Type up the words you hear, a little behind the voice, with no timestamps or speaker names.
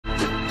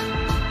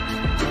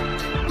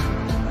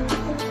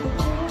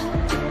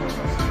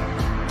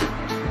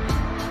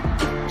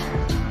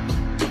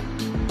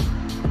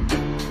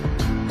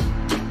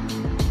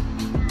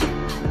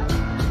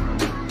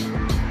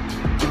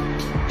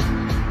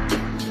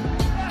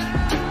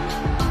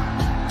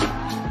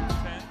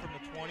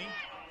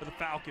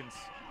Falcons.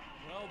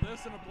 Well,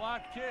 this and a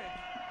block kick.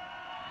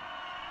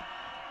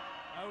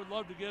 I would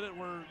love to get it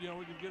where, you know,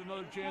 we could get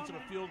another chance at a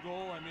field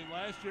goal. I mean,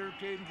 last year,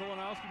 Caden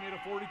Kolanowski made a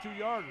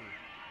 42-yarder.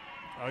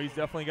 Oh, he's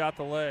definitely got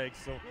the legs.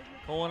 So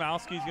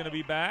Kolanowski's going to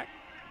be back.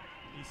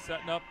 He's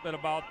setting up at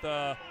about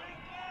the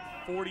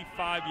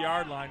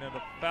 45-yard line of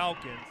the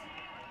Falcons.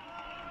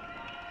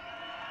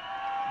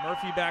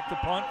 Murphy back to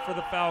punt for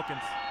the Falcons.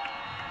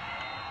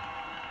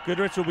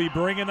 Goodrich will be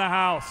bringing the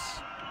house.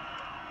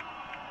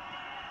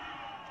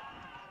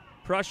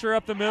 Pressure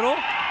up the middle,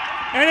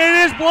 and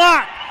it is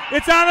blocked.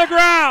 It's on the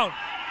ground.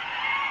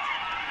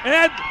 And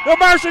then the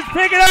Martians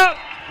pick it up.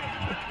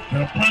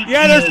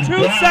 Yeah, there's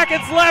 2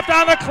 seconds left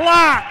on the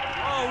clock.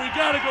 Oh, we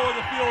got to go with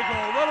a field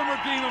goal. Let them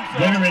redeem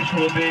themselves. Goodrich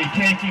will be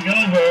taking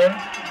over.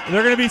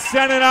 They're going to be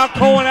sending out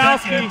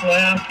Kolanowski. 2 seconds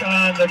left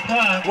on the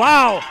clock.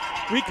 Wow,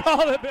 we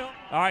called it, Bill.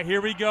 All right,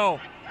 here we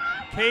go.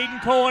 Caden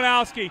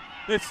Kolanowski.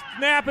 The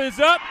snap is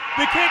up,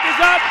 the kick is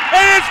up,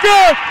 and it's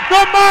good!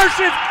 The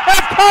Martians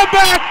have come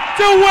back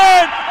to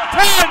win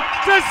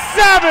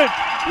 10-7!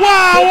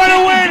 Wow, what a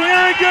win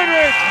here in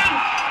Goodrich!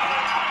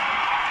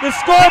 The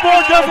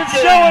scoreboard doesn't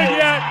show it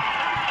yet.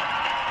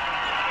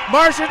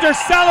 Martians are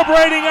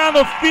celebrating on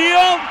the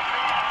field.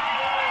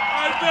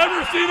 I've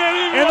never seen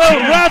anything. And the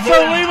refs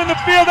are leaving the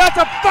field.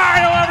 That's a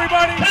final,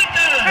 everybody.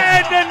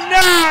 10-9.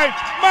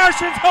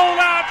 Martians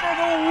hold on for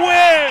the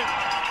win.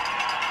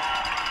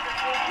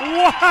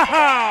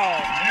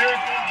 Wow!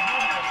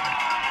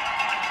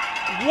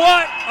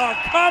 What a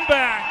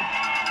comeback!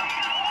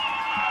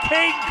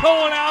 Caden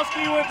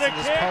Kolanowski with the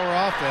kick. Power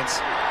offense.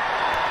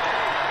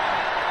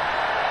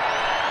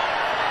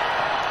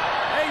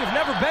 Hey, you've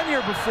never been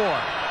here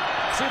before.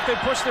 See if they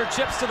push their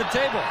chips to the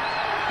table.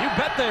 You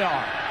bet they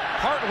are.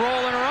 Hart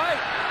rolling right.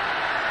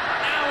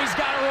 Now he's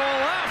got to roll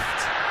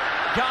left.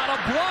 Got a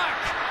block.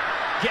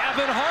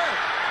 Gavin Hart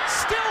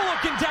still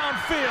looking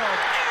downfield,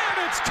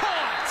 and it's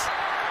caught.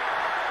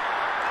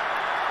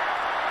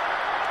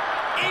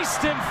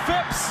 Easton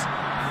Phipps,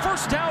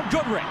 first down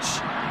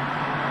Goodrich.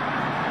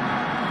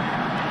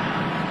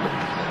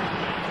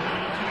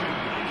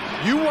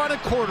 You want a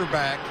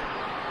quarterback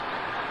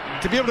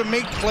to be able to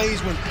make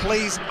plays when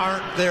plays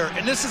aren't there.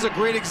 And this is a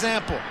great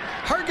example.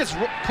 Hart gets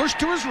pushed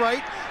to his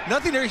right.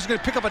 Nothing there. He's going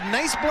to pick up a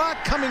nice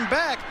block coming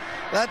back.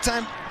 That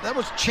time, that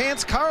was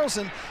Chance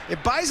Carlson.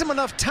 It buys him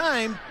enough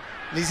time,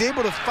 and he's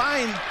able to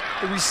find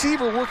the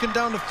receiver working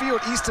down the field,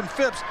 Easton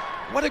Phipps.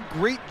 What a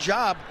great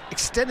job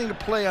extending the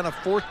play on a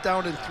 4th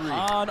down and 3.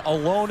 On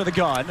alone to the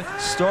gun,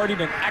 starting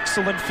an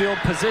excellent field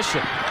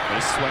position.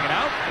 He's swinging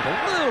out with a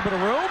little bit of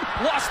room.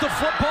 Lost the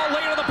football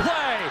late in the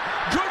play.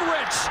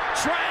 Goodrich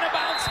trying to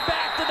bounce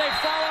back. Did they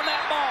fall on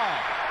that ball?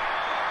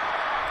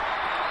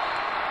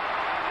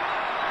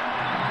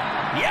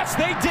 Yes,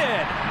 they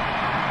did.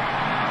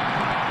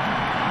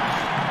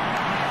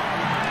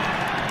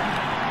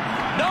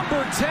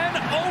 Number 10,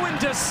 Owen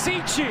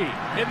DeCicci,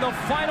 in the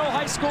final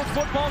high school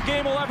football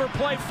game we'll ever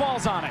play,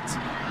 falls on it.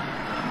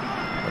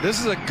 Well, this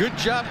is a good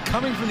job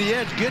coming from the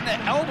edge, getting the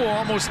elbow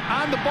almost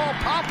on the ball,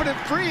 popping it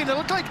free, and it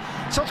looked like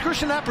South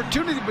Christian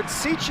opportunity, but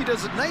DeCicci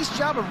does a nice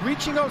job of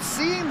reaching out,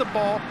 seeing the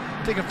ball,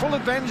 taking full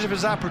advantage of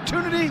his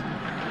opportunity.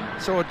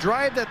 So a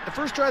drive the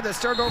first drive that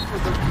started out for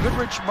the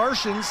Goodrich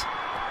Martians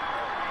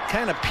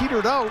kind of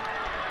petered out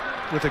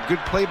with a good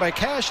play by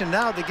Cash, and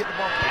now they get the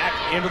ball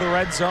back into the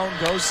red zone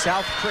goes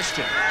South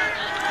Christian.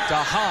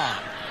 DeHaan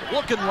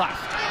looking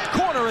left,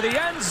 corner of the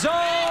end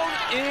zone,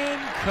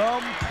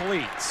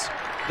 incomplete.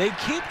 They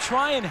keep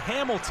trying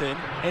Hamilton,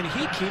 and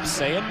he keeps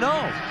saying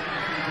no.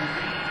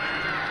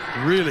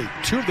 Really,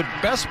 2 of the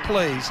best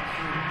plays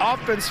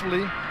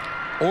offensively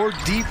or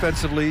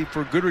defensively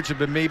for Goodrich have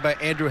been made by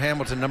Andrew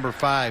Hamilton, number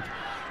 5.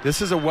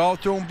 This is a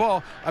well-thrown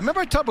ball. I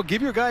remember I talked about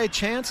give your guy a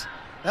chance.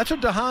 That's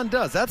what DeHaan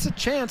does. That's a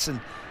chance, and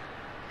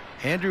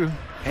Andrew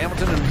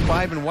Hamilton in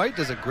 5 and white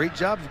does a great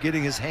job of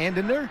getting his hand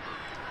in there.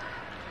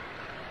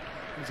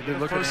 It's a good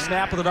look. First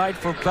snap of the night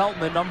for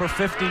Feltman, number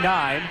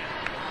 59.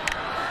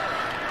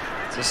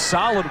 It's a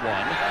solid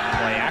one.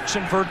 Play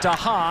action for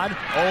DeHaan.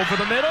 Over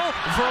the middle.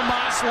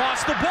 Vermas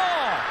lost the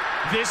ball.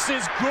 This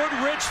is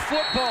Goodrich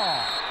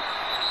football.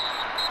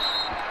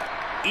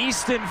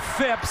 Easton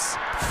Phipps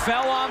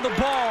fell on the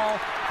ball.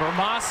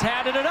 Vermas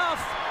had it enough.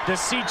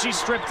 DeCicci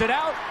stripped it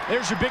out.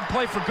 There's your big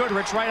play for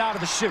Goodrich right out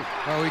of the chute.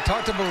 Well, we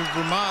talked about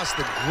Vermas,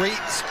 the great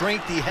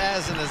strength he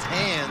has in his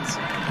hands.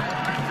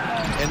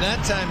 And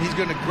that time he's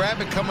going to grab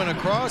it coming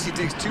across. He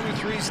takes 2 or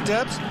 3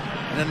 steps,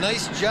 and a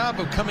nice job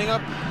of coming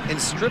up and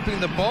stripping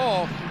the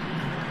ball.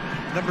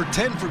 Number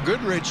 10 for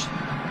Goodrich,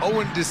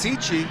 Owen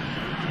DeCicci,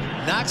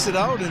 knocks it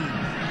out, and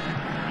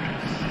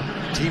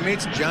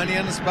teammates Johnny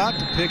on the spot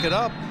to pick it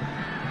up.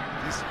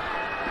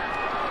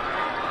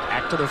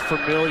 Back to the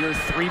familiar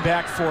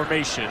 3-back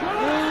formation.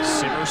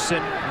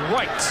 Simerson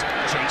right.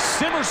 Jay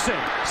Simerson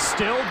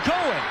still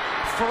going.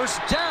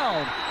 First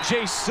down,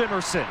 Jay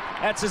Simerson.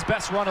 That's his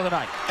best run of the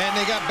night. And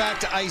they got back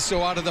to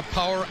ISO out of the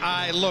power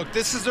I. Look,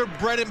 this is their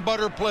bread and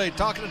butter play.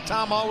 Talking to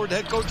Tom Howard, the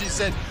head coach, he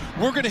said,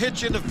 we're going to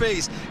hit you in the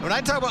face. When I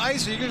talk about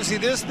ISO, you're going to see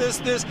this,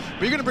 but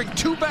you're going to bring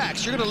 2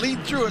 backs. You're going to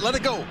lead through it. Let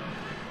it go.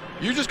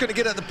 You're just going to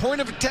get at the point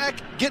of attack,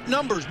 get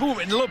numbers, boom,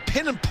 and a little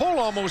pin and pull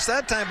almost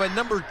that time by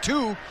number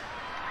 2.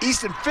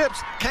 Easton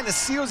Phipps kind of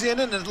seals the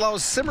end in and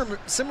allows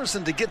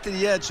Simerson to get to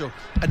the edge. So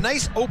a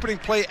nice opening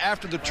play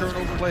after the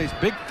turnover plays.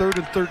 Big 3rd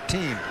and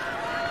 13.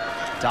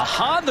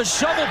 DeHaan, the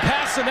shovel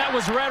pass, and that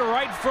was read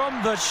right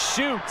from the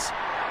shoot.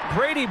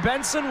 Brady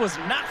Benson was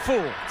not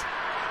fooled.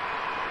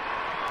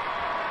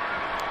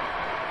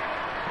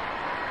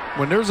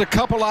 When there's a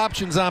couple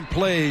options on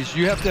plays,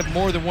 you have to have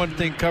more than one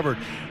thing covered.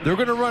 They're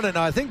going to run it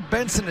now. I think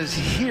Benson is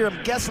here.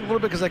 I'm guessing a little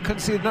bit because I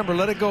couldn't see the number.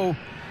 Let it go.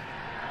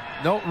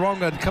 No, wrong.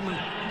 Coming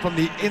from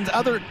the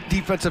other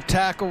defensive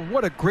tackle.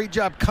 What a great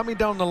job coming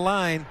down the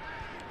line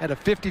at a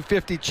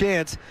 50-50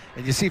 chance.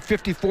 And you see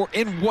 54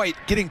 in white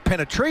getting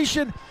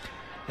penetration. And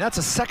that's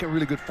a second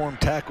really good form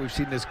tackle we've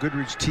seen this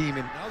Goodrich team.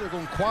 And now they're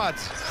going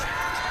quads.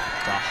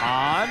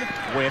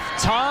 DeHaan with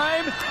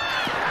time.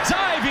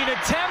 Diving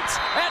attempt.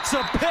 That's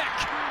a pick.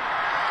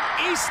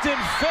 Easton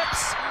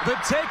Phipps the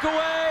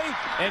takeaway,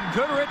 and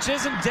Goodrich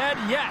isn't dead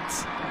yet.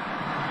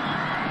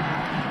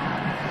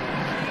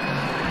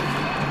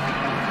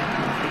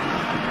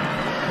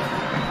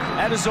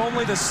 That is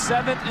only the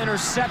 7th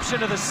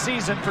interception of the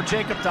season for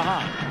Jacob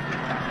DeHaan.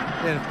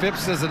 And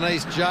Phipps does a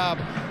nice job.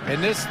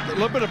 And this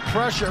little bit of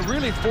pressure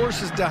really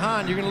forces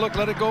DeHaan. You're going to look,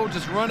 let it go,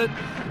 just run it.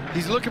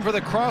 He's looking for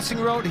the crossing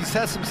route. He's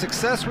had some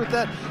success with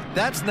that.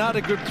 That's not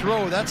a good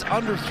throw. That's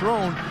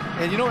underthrown.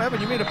 And you know, Evan,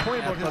 you made a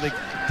point about the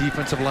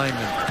defensive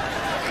lineman.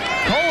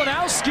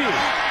 Kolanowski,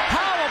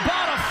 how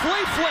about a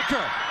flea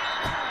flicker?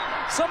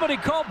 Somebody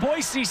called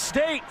Boise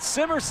State.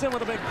 Simerson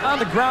with a big on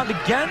the ground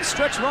again.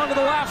 Stretch run to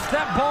the left.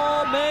 That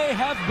ball may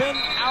have been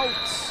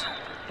out.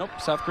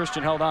 Nope, South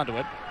Christian held on to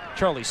it.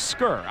 Charlie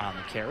Skur on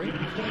the carry.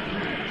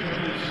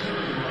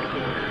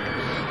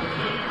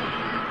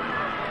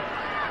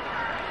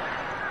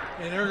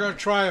 And they're going to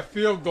try a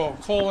field goal.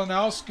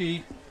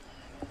 Kolanowski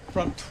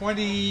from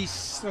 20,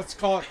 let's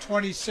call it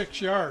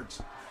 26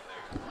 yards.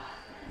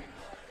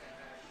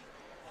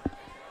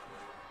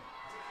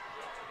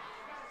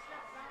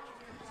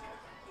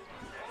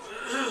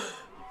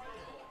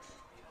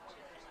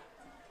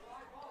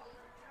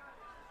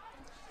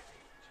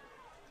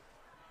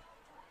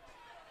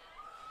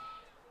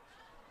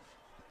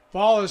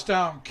 Ball is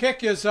down.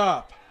 Kick is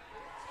up.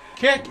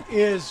 Kick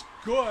is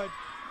good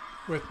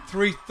with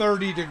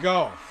 3:30 to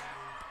go.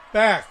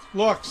 Back,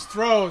 looks,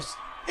 throws,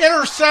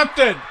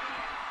 intercepted.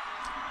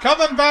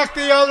 Coming back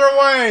the other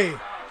way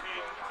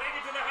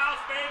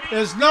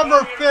is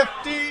number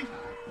 50.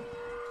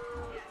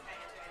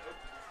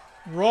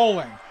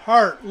 Rolling,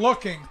 Hart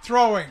looking,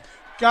 throwing.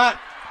 Got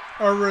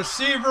a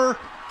receiver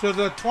to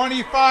the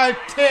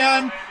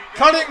 25-10.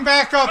 Cutting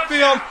back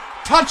upfield.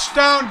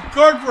 Touchdown,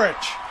 Goodrich.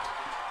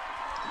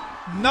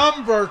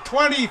 Number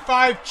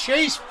 25,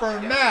 Chase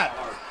Burnett,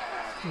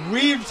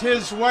 weaved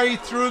his way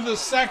through the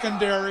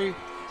secondary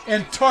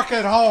and took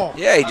it home.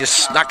 Yeah, he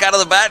just snuck out of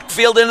the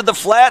backfield into the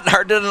flat, and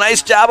Hart did a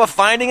nice job of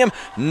finding him.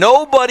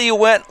 Nobody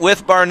went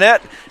with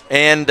Barnett,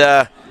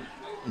 and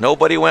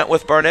nobody went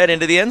with Barnett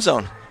into the end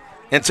zone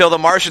until the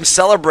Martians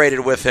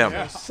celebrated with him.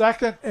 Yeah.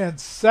 2nd and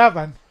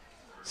 7.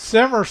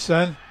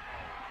 Simerson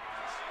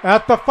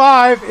at the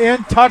 5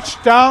 in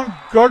touchdown,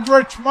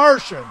 Goodrich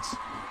Martians.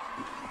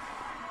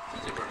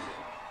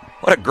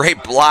 What a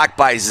great block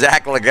by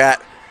Zach Leggett,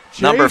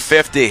 number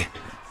 50.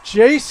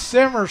 Jace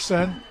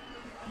Simerson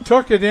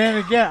took it in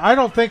again. I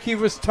don't think he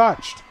was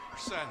touched.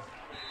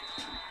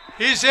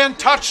 He's in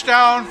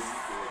touchdown,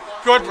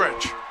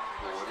 Goodrich.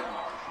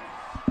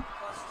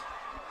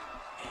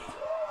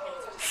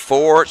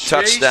 4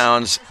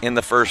 touchdowns in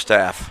the first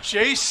half.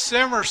 Jace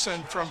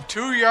Simerson from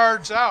 2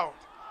 yards out.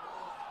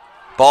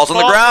 Ball's on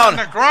the ground.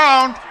 On the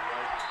ground.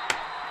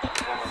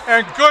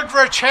 And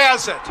Goodrich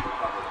has it.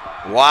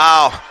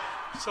 Wow.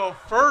 So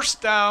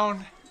 1st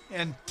down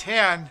and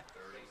 10.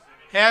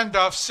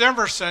 Handoff.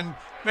 Simerson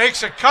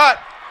makes a cut.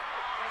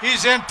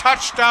 He's in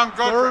touchdown.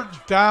 Goodrich.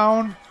 3rd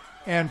down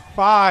and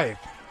 5.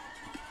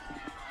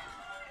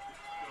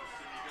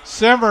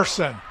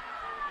 Simerson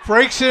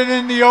breaks it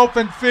in the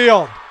open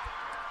field.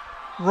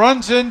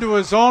 Runs into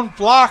his own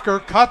blocker,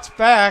 cuts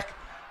back,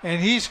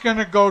 and he's going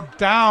to go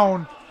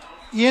down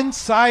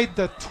inside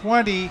the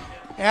 20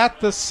 at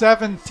the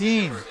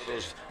 17.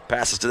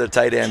 Passes to their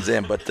tight ends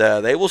in, but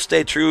they will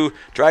stay true,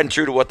 tried and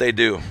true to what they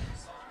do.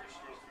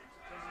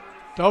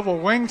 Double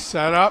wing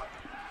setup,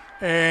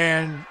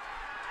 and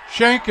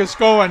Schenk is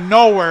going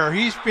nowhere.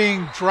 He's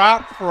being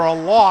dropped for a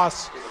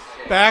loss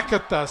back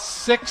at the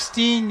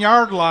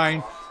 16-yard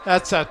line.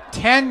 That's a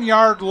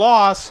 10-yard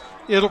loss.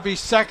 It'll be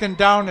 2nd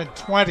down and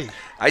 20.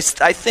 I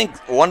think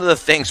one of the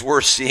things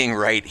we're seeing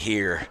right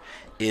here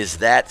is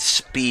that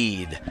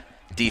speed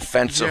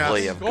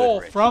defensively of goal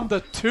Goodrich. From the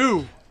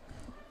 2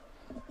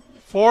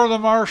 for the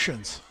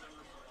Martians.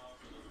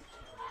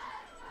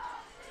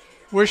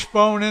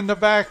 Wishbone in the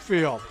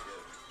backfield.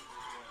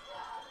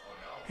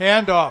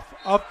 Handoff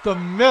up the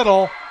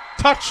middle.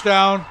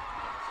 Touchdown.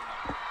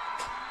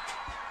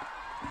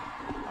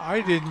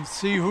 I didn't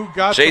see who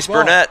got Chase the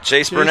ball. Burnett.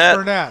 Chase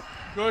Burnett.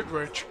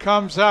 Goodrich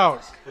comes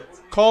out.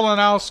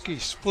 Kolanowski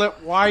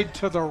split wide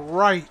to the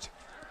right.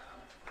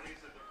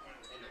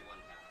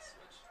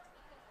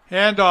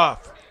 Handoff.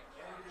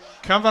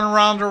 Coming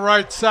around the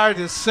right side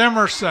is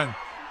Simerson.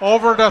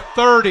 Over to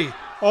 30.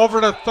 Over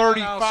to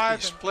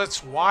 35.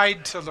 Splits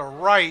wide to the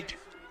right.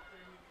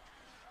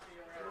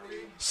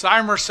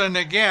 Simerson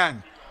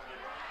again.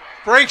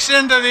 Breaks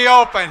into the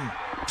open.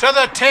 To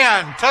the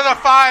 10. To the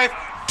 5.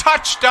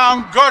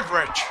 Touchdown,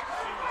 Goodrich.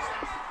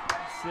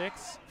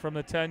 6 from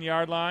the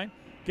 10-yard line.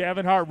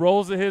 Gavin Hart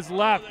rolls to his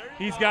left.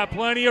 He's got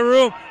plenty of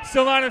room.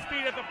 Still on his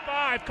feet at the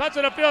 5. Cuts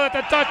to the field at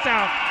the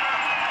touchdown.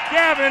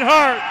 Gavin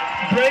Hart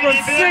from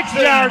 6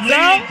 yards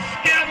out.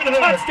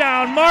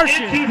 Touchdown,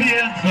 Martians. Into the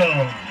end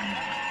zone.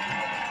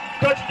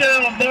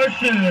 Touchdown,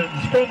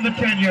 Martians from the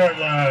 10-yard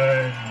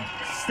line.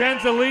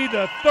 Extends the lead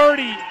to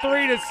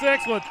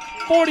 33-6 with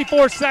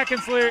 44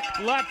 seconds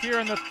left here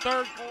in the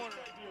third quarter.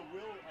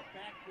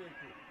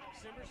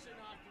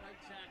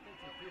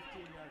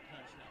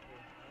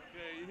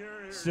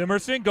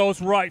 Simerson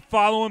goes right,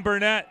 following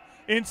Burnett.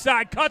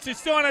 Inside, cuts, is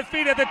still on his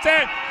feet at the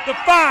 10, the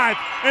 5,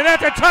 and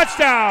that's a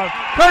touchdown.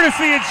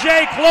 Courtesy of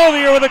Jay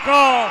Clothier with a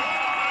call.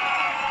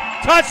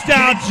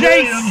 Touchdown,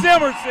 Jay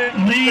Simerson,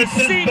 the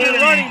senior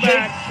running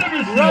back,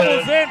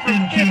 rumbles in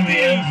from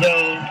 15,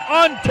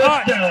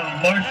 untouched.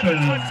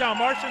 Touchdown,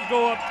 Martians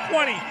go up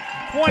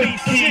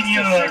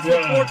 26-6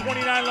 with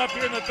 4:29 left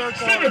here in the third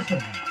quarter.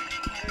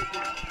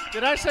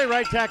 Did I say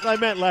right tackle? I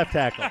meant left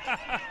tackle.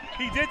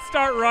 He did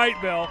start right,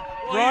 Bill.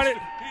 Well, he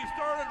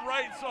started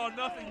right, saw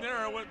nothing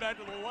there, and went back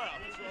to the left.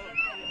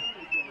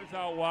 So.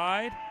 Out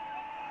wide.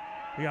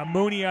 We got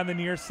Mooney on the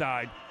near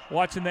side.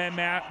 Watching that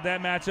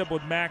matchup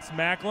with Max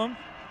Macklem.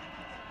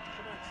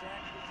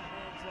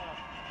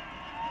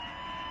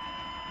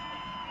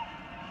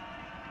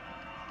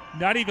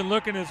 Not even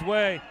looking his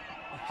way.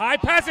 High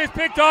pass is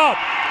picked off.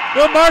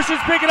 The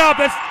Martians pick it up.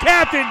 That's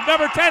captain,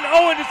 number 10,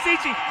 Owen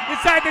DeCicci,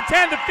 inside the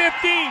 10, the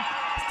 15.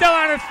 Still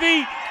on his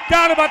feet.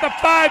 Down about the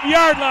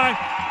 5-yard line.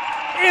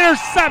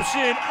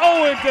 Interception.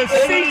 Owen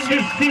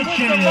DeCicci puts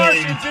the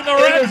Martians in the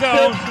red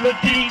zone.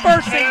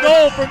 First and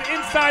goal from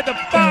inside the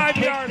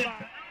 5-yard line.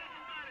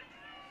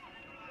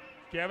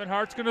 Gavin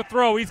Hart's going to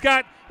throw. He's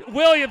got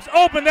Williams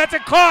open. That's a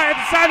caught at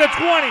the side of the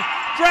 20.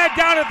 Dragged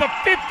down at the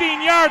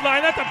 15-yard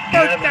line. That's a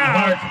first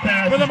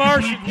down for the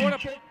Martians.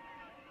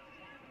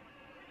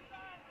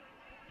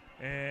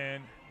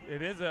 And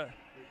it is a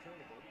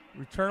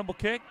returnable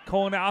kick.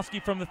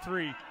 Kolanowski from the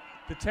 3.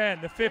 The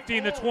 10, the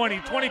 15, the 20,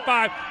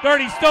 25,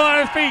 30, still on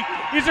his feet.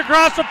 He's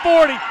across the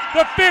 40,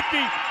 the 50,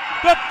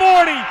 the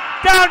 40,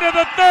 down to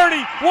the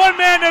 30. One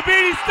man to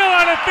beat, he's still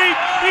on his feet.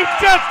 He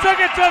just took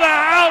it to the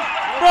house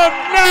from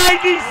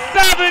 97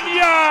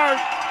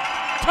 yards.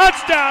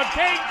 Touchdown,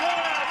 Kane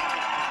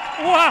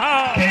Kolanowski.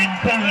 Wow. Kane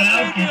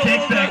Kolanowski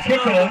takes that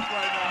kickoff.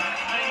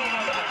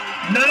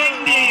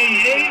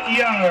 98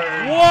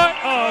 yards. What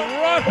a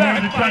run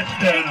back by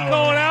Kane touchdown.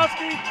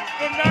 Kolanowski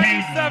from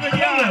 97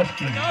 yards.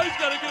 Now he's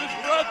got to get his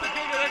breath to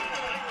kick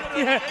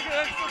an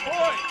extra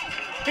point.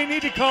 They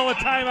need to call a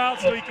timeout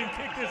so he can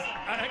kick this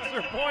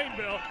extra point,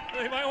 Bill.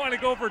 They might want to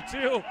go for 2.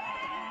 Look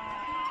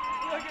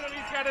at him,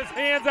 he's got his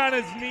hands on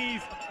his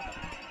knees.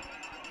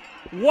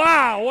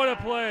 Wow, what a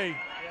play.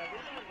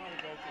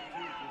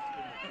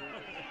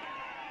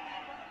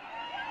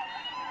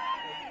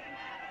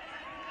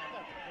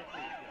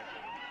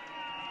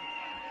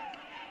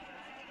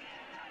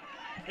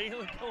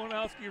 Kalen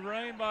Kolanowski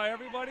running by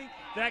everybody.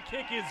 That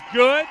kick is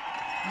good.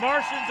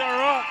 Martians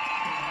are up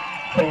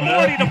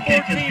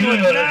 40-14 with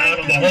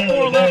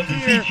 9:54 left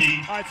here.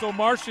 All right, so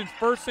Martians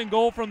first and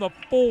goal from the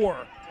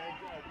 4.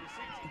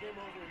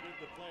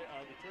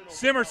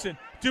 Simerson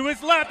to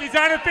his left. He's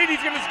on his feet.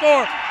 He's going to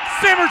score.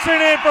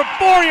 Simerson in from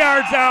 4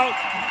 yards out.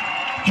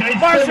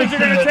 Martians are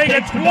going to take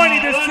a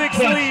 20-6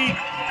 lead.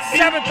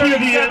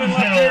 7:37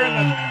 left here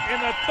in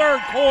the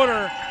third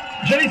quarter.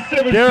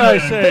 Dare I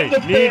say,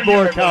 need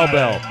more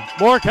cowbell.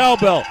 More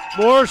cowbell.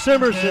 More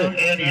Simerson.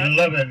 And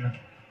 11.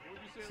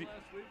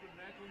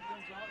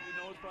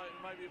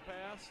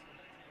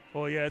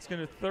 Well, yeah, it's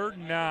going to 3rd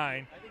and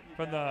 9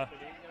 from the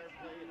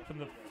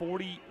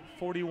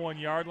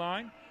 41-yard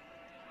line.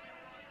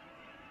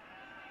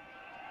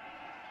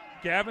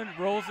 Gavin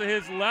rolls to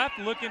his left,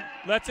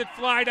 lets it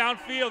fly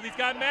downfield. He's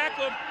got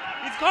Macklem.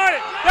 He's caught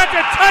it. That's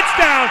a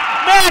touchdown.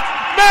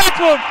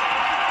 Macklem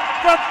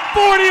from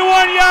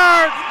 41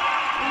 yards.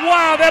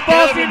 Wow, that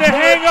ball seemed to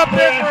hang up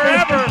there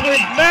forever.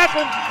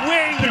 Macklem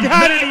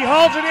got it. He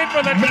hauls it in for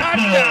the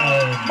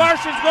touchdown.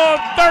 Martians go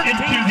up 13-0.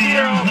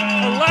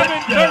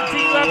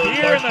 11-13 left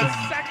here in the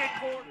second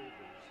quarter.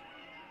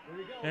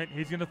 And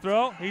he's going to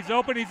throw. He's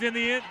open. He's in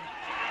the end.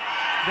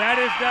 That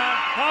is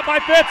down. Caught by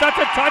Phipps. That's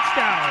a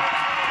touchdown.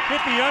 Hit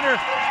the under.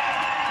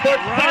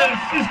 Pass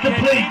is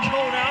complete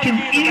to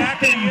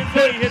Easton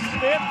Phipps,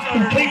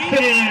 who takes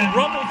it in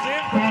Rumbles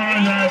in for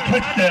the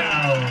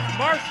touchdown.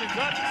 Martians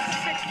up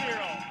 6-0.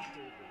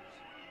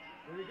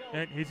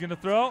 And he's going to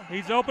throw.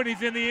 He's open.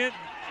 He's in the end.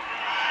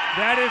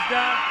 That is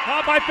down.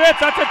 Caught by Phipps.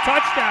 That's a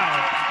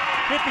touchdown.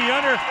 Hit the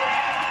under.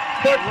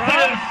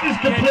 Pass is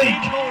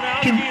complete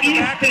to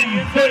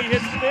Easton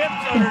Phipps,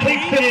 who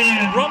takes it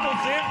in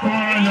Rumbles in for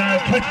the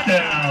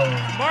touchdown.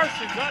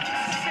 Martians up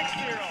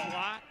 6-0.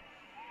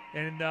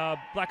 And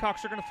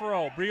Blackhawks are going to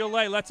throw.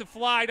 Briolet lets it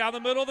fly down the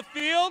middle of the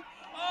field.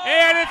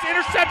 And it's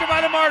intercepted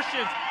by the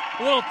Martians.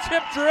 A little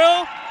tip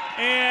drill.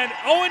 And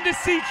Owen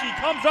DeCicci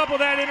comes up with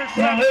that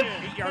interception.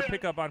 8-yard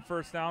pickup on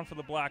first down for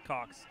the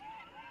Blackhawks.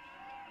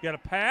 Got a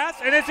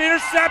pass, and it's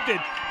intercepted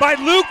by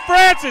Luke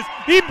Francis.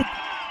 He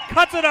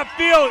cuts it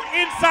upfield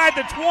inside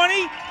the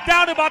 20,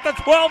 down to about the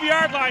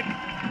 12-yard line.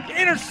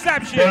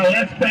 Interception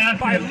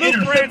by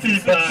Luke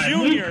Francis, the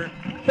junior.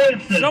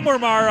 Some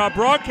of our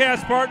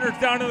broadcast partners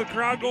down in the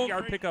crowd going.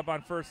 8-yard pickup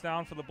on first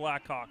down for the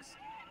Blackhawks.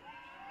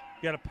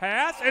 Got a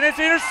pass, and it's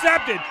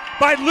intercepted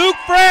by Luke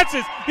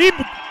Francis. He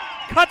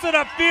cuts it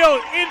upfield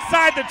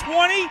inside the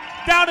 20,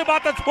 down to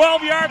about the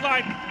 12-yard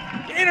line.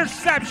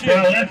 Interception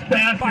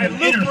by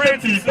Luke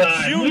Francis,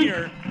 the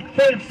junior.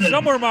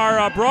 Some of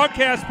our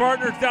broadcast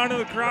partners down in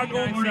the crowd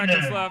going. 9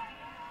 seconds left.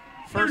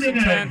 First and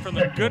 10 from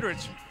the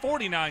Goodrich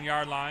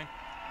 49-yard line.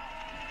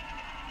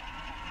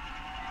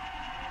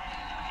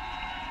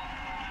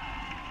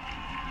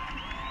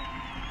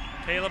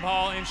 Caleb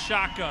Hall in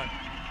shotgun.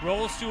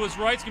 Rolls to his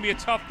right. It's going to be a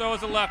tough throw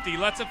as a lefty.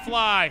 Lets it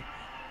fly.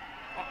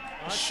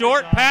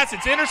 Short pass.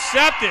 It's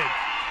intercepted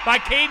by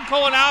Caden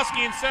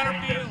Kolanowski in center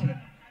field.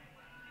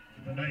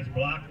 A nice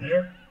block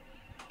there.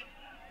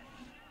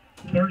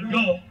 Third and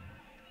goal.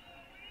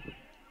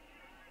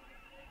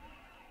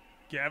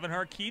 Gavin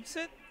Hart keeps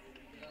it.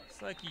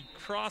 Looks like he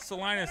crossed the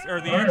line or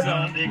the end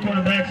zone. The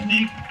quarterback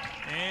sneak.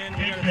 And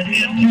takes it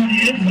into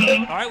the end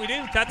zone. all right, we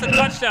do. That's a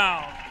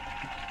touchdown.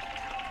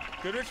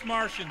 Goodrich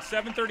Martian,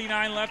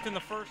 7:39 left in the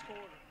first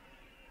quarter.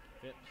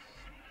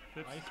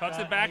 Phipps cuts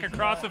it back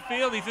across the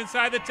field. He's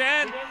inside the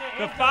 10,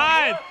 the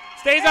 5,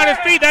 stays on his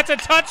feet. That's a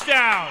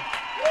touchdown.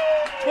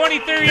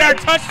 23-yard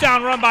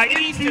touchdown run by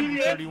Easton.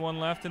 31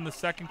 left in the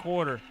second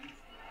quarter.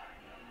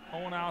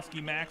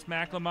 Kolanowski, Max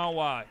Macklem out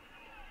wide.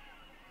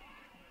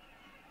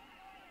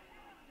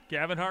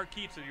 Gavin Hart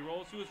keeps it. He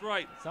rolls to his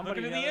right.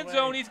 Looking in the end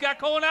zone. He's got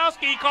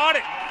Kolanowski. He caught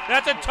it.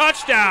 That's a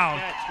touchdown.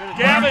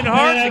 Gavin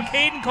Hart to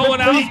Caden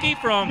Kolanowski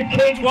from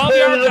 12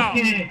 yards out.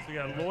 So you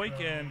got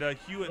Loic and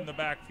Hewitt in the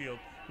backfield.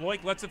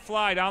 Loic lets it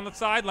fly down the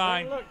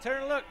sideline.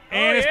 Turn and look.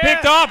 And it's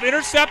picked off.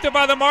 Intercepted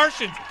by the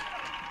Martians.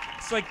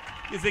 It's like,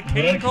 is it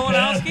Caden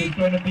Kolanowski? It's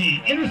going to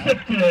be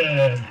intercepted.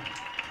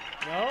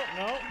 No.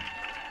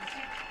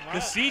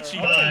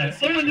 DeCicci.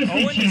 Owen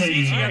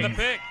DeCicci on the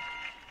pick.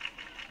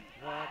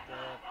 What?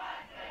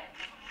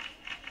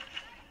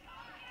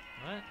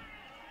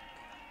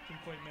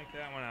 Couldn't quite make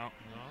that one out.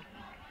 No.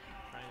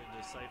 Trying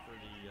to decipher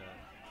the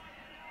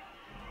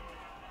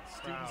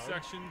Student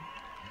section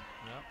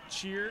Yep.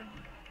 cheer.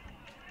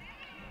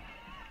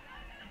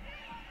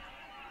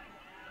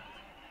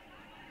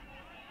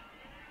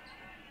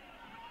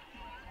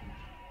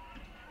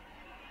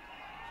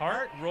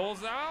 Hart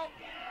rolls out.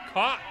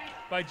 Caught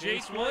by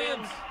Jace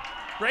Williams.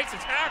 Breaks a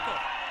tackle.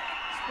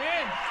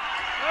 Spins.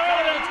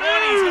 Oh, the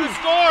 20. He's going to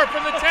score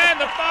from the 10,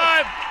 the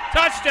 5.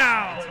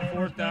 Touchdown.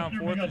 Fourth down,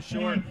 fourth and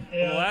short.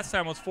 Well, the last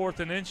time was 4th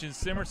and inch, and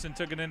Simerson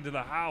took it into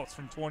the house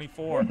from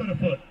 24.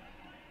 I'd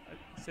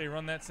say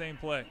run that same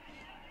play.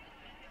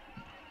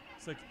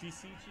 It's like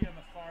DeCicci on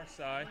the far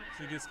side.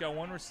 So he just got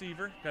one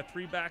receiver. Got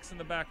 3 backs in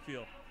the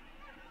backfield.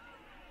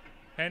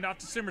 Hand off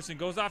to Simerson.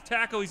 Goes off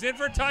tackle. He's in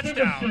for a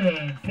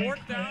touchdown.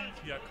 4th down.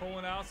 You got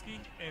Kolanowski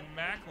and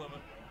Macklem.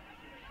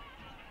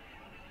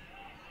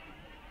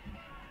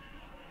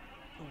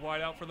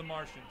 Wide out for the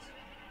Martians.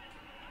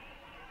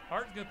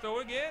 Hart's going to throw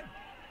again.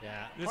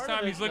 Yeah. This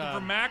time he's looking for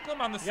Macklem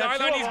on the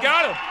sideline. He's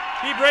got him.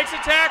 He breaks a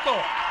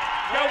tackle.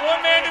 Got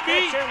one man to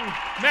beat.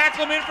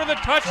 Macklem in for the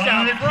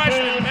touchdown.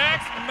 Freshman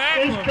Max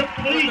Macklem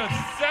with a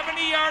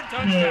 70-yard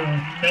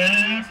touchdown.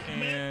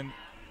 And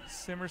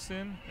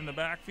Simerson in the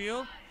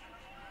backfield.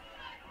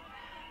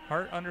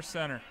 Hart under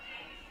center.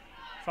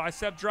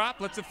 5-step drop,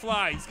 lets it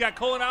fly. He's got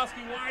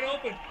Kolanowski wide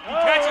open. He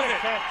catches it.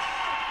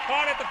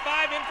 Caught at the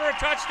 5, in for a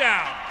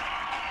touchdown.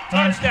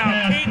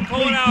 Touchdown, Caden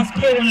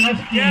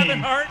Kolanowski. Gavin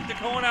Hart to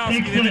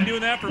Kolanowski. They've been doing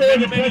that for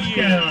many, many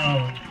years.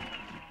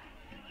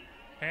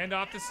 Hand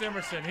off to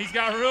Simerson. He's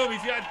got room.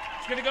 He's going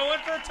to go in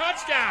for a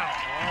touchdown.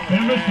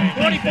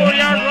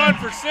 24-yard run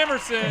for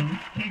Simerson.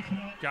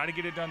 Got to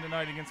get it done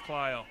tonight against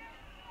Clio.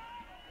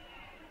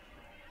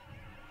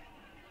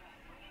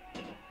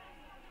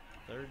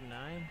 3rd and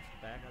 9.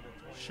 Back of the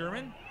 20.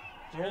 Sherman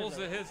rolls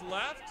to his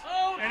left.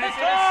 Oh, and it's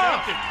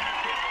intercepted.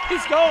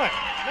 He's going.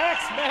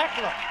 Max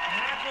Macklem.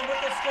 Macklem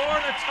with the score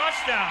and a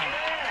touchdown.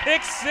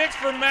 Pick 6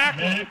 for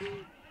Macklem.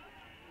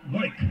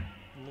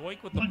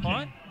 Loic with the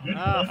punt.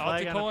 Out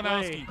to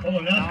Kolanowski.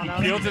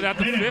 He fields it at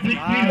the 50.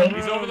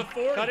 He's over the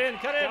 40. Cut in.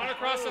 Down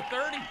across the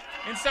 30.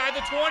 Inside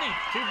the 20.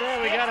 Too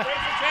bad we got to breaks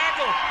the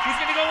tackle. He's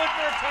going to go in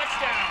for a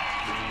touchdown.